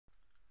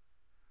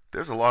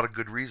There's a lot of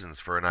good reasons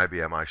for an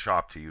IBM I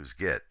shop to use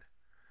Git.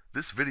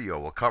 This video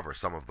will cover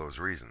some of those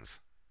reasons.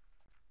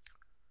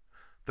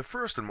 The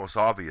first and most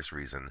obvious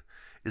reason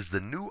is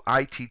the new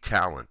IT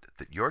talent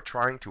that you're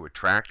trying to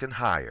attract and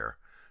hire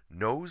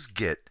knows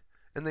Git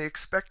and they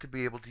expect to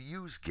be able to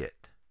use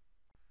Git.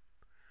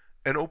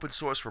 An open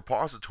source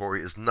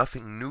repository is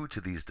nothing new to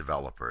these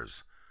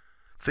developers.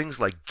 Things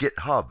like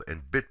GitHub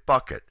and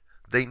Bitbucket,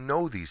 they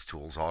know these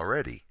tools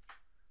already.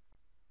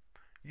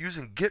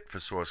 Using Git for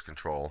source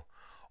control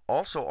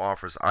also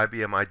offers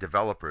IBM I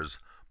developers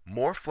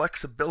more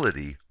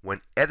flexibility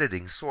when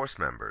editing source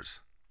members.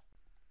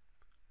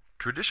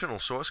 Traditional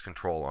source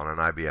control on an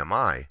IBM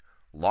I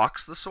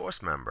locks the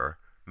source member,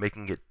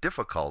 making it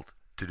difficult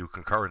to do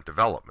concurrent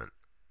development.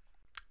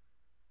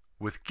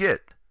 With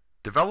Git,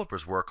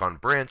 developers work on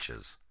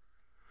branches.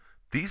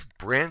 These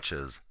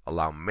branches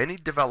allow many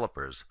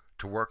developers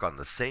to work on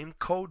the same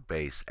code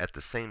base at the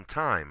same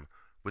time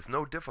with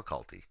no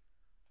difficulty.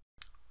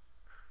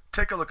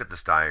 Take a look at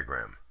this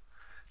diagram.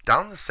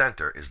 Down the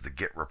center is the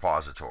Git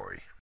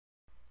repository.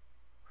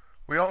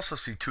 We also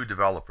see two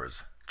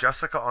developers,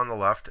 Jessica on the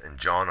left and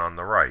John on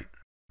the right.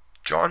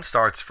 John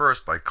starts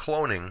first by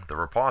cloning the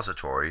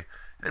repository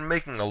and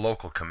making a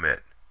local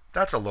commit.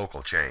 That's a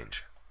local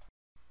change.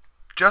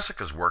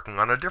 Jessica's working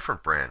on a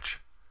different branch.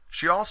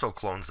 She also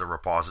clones the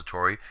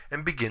repository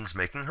and begins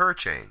making her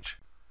change.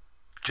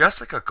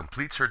 Jessica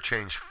completes her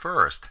change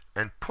first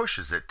and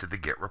pushes it to the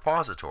Git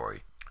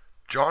repository.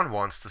 John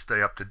wants to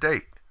stay up to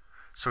date,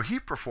 so he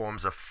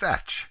performs a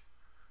fetch.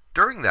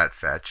 During that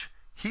fetch,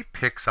 he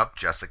picks up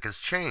Jessica's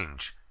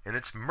change, and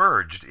it's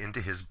merged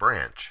into his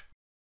branch.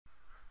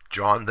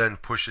 John then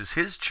pushes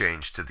his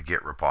change to the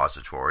Git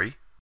repository,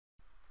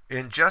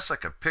 and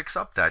Jessica picks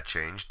up that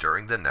change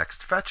during the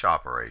next fetch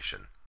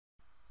operation.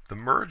 The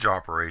merge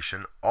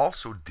operation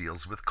also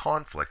deals with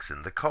conflicts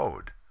in the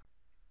code.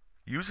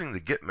 Using the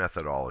Git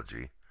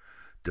methodology,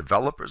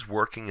 developers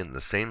working in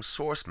the same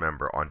source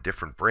member on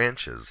different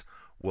branches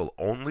will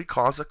only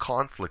cause a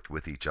conflict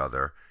with each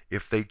other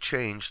if they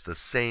change the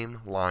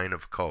same line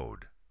of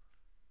code.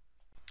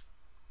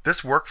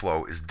 This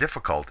workflow is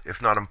difficult,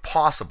 if not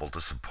impossible,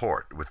 to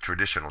support with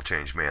traditional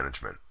change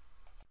management.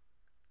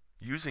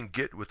 Using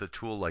Git with a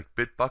tool like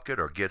Bitbucket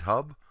or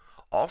GitHub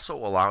also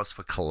allows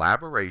for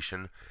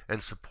collaboration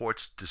and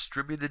supports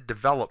distributed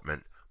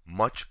development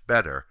much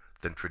better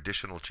than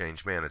traditional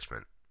change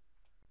management.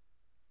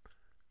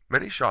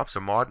 Many shops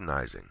are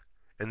modernizing,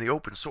 and the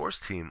open source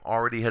team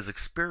already has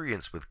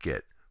experience with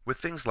Git, with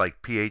things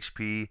like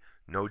PHP,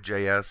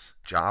 Node.js,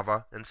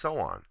 Java, and so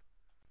on.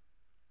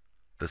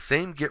 The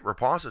same Git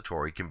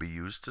repository can be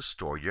used to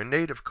store your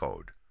native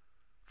code,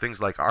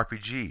 things like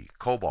RPG,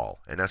 COBOL,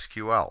 and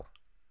SQL.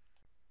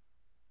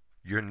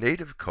 Your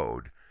native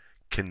code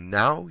can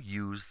now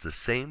use the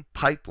same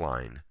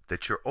pipeline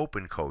that your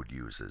open code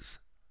uses.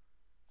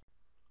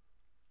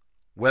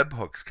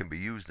 Webhooks can be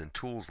used in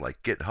tools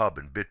like GitHub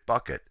and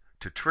Bitbucket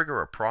to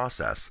trigger a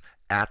process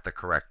at the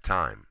correct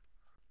time.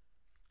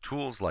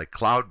 Tools like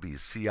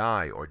CloudBees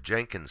CI or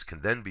Jenkins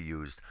can then be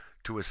used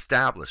to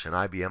establish an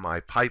IBM I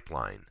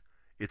pipeline.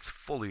 It's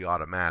fully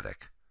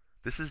automatic.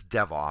 This is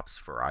DevOps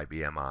for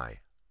IBM I.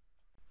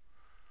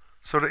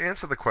 So to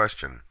answer the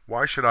question,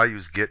 why should I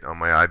use Git on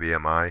my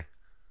IBM I?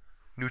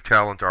 New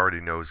talent already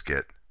knows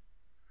Git.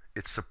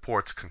 It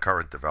supports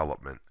concurrent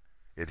development.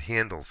 It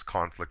handles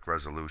conflict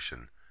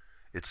resolution.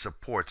 It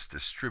supports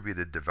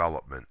distributed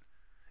development.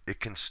 It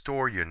can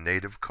store your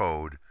native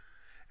code,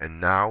 and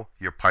now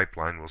your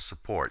pipeline will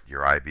support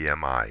your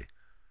IBM I.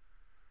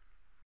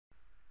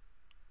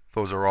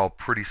 Those are all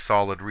pretty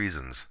solid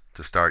reasons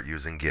to start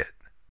using Git.